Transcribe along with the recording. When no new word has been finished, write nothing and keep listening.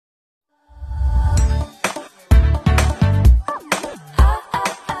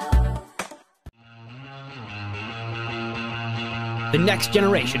The next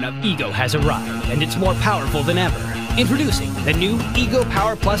generation of Ego has arrived, and it's more powerful than ever. Introducing the new Ego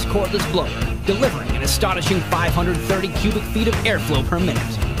Power Plus cordless blower, delivering an astonishing 530 cubic feet of airflow per minute.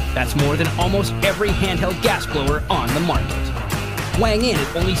 That's more than almost every handheld gas blower on the market. Weighing in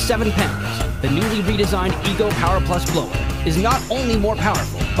at only 7 pounds, the newly redesigned Ego Power Plus blower is not only more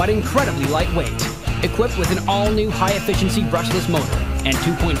powerful, but incredibly lightweight. Equipped with an all-new high-efficiency brushless motor and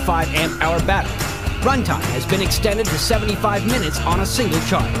 2.5 amp-hour battery, runtime has been extended to 75 minutes on a single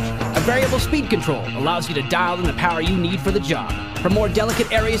charge. A variable speed control allows you to dial in the power you need for the job, from more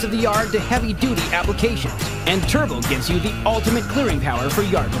delicate areas of the yard to heavy-duty applications. And Turbo gives you the ultimate clearing power for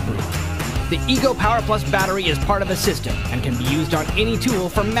yard debris. The Ego Power Plus battery is part of a system and can be used on any tool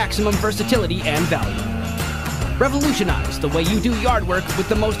for maximum versatility and value. Revolutionize the way you do yard work with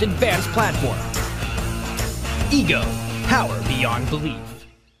the most advanced platform. Ego, power beyond belief.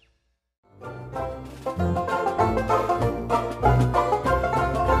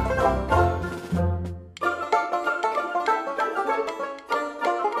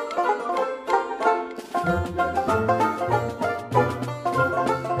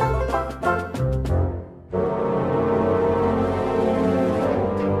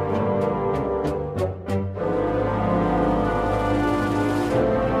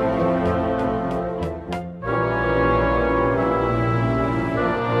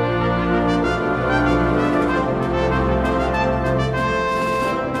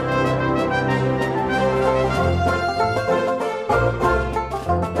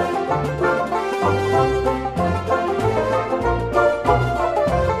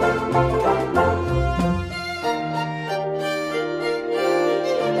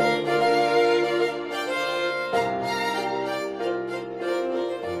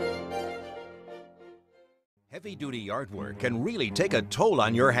 Heavy-duty yard work can really take a toll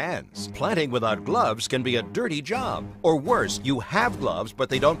on your hands. Planting without gloves can be a dirty job. Or worse, you have gloves, but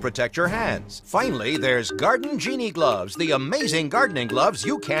they don't protect your hands. Finally, there's Garden Genie gloves, the amazing gardening gloves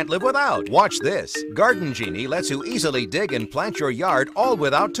you can't live without. Watch this. Garden Genie lets you easily dig and plant your yard all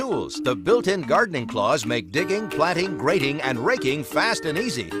without tools. The built-in gardening claws make digging, planting, grating, and raking fast and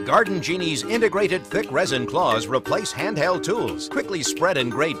easy. Garden Genie's integrated thick resin claws replace handheld tools. Quickly spread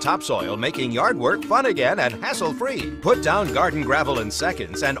and grate topsoil, making yard work fun again and hassle-free. Put down garden gravel in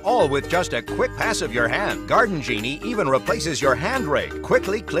seconds, and all with just a quick pass of your hand. Garden Genie even replaces your hand rake,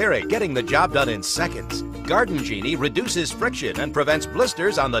 quickly clearing, getting the job done in seconds. Garden Genie reduces friction and prevents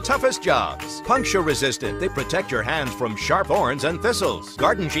blisters on the toughest jobs. Puncture resistant, they protect your hands from sharp thorns and thistles.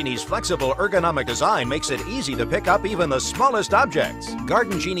 Garden Genie's flexible ergonomic design makes it easy to pick up even the smallest objects.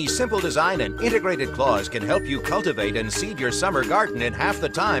 Garden Genie's simple design and integrated claws can help you cultivate and seed your summer garden in half the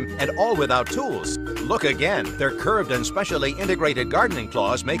time, and all without tools. Look again. Their curved and specially integrated gardening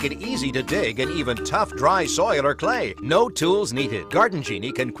claws make it easy to dig in even tough, dry soil or clay. No tools needed. Garden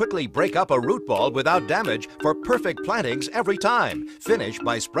Genie can quickly break up a root ball without damage for perfect plantings every time. Finish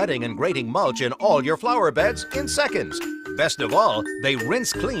by spreading and grating mulch in all your flower beds in seconds. Best of all, they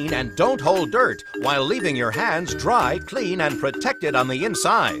rinse clean and don't hold dirt, while leaving your hands dry, clean, and protected on the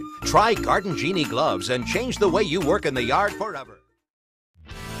inside. Try Garden Genie gloves and change the way you work in the yard forever.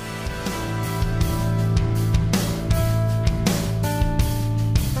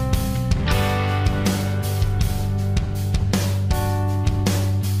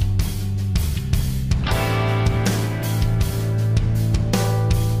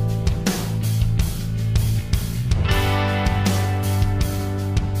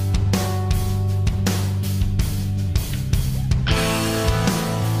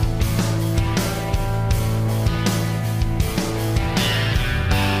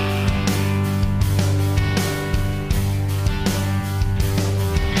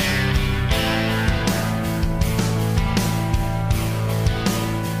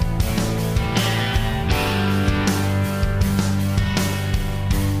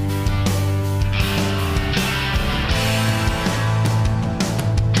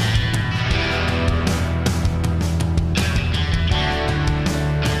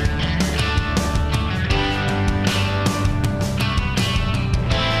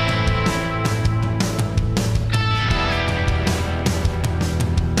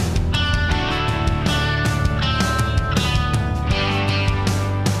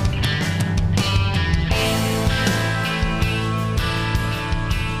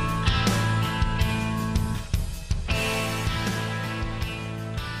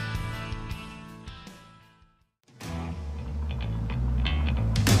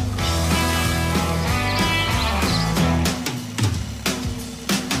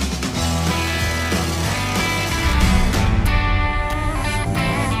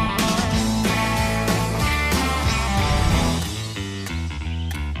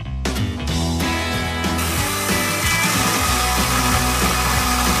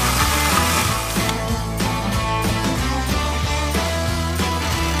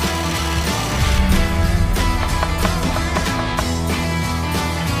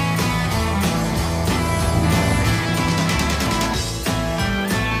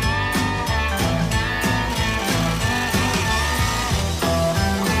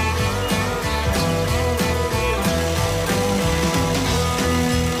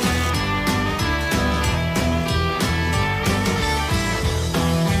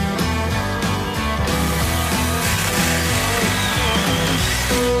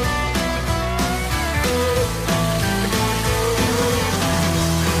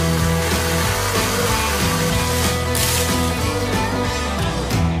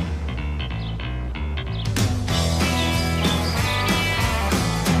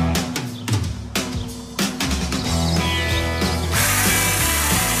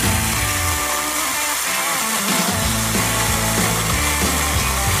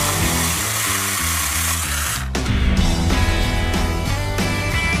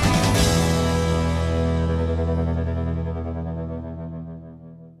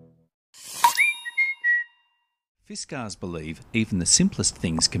 Fiskars believe even the simplest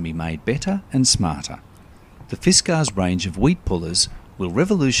things can be made better and smarter. The Fiskars range of weed pullers will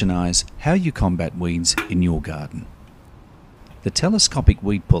revolutionise how you combat weeds in your garden. The telescopic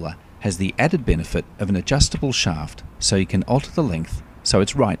weed puller has the added benefit of an adjustable shaft, so you can alter the length so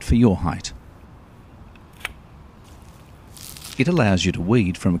it's right for your height. It allows you to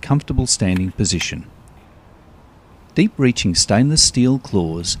weed from a comfortable standing position. Deep-reaching stainless steel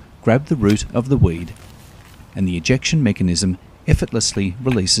claws grab the root of the weed, and the ejection mechanism effortlessly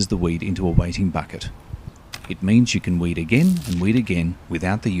releases the weed into a waiting bucket. It means you can weed again and weed again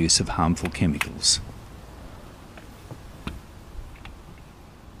without the use of harmful chemicals.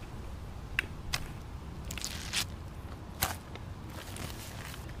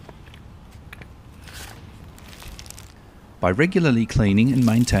 By regularly cleaning and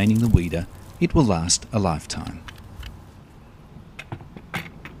maintaining the weeder, it will last a lifetime.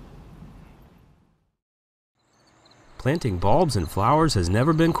 Planting bulbs and flowers has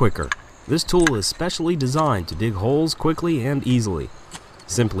never been quicker. This tool is specially designed to dig holes quickly and easily.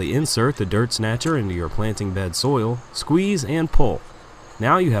 Simply insert the dirt snatcher into your planting bed soil, squeeze and pull.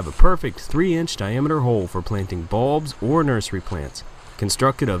 Now you have a perfect 3-inch diameter hole for planting bulbs or nursery plants,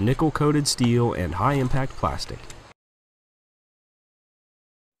 constructed of nickel-coated steel and high-impact plastic.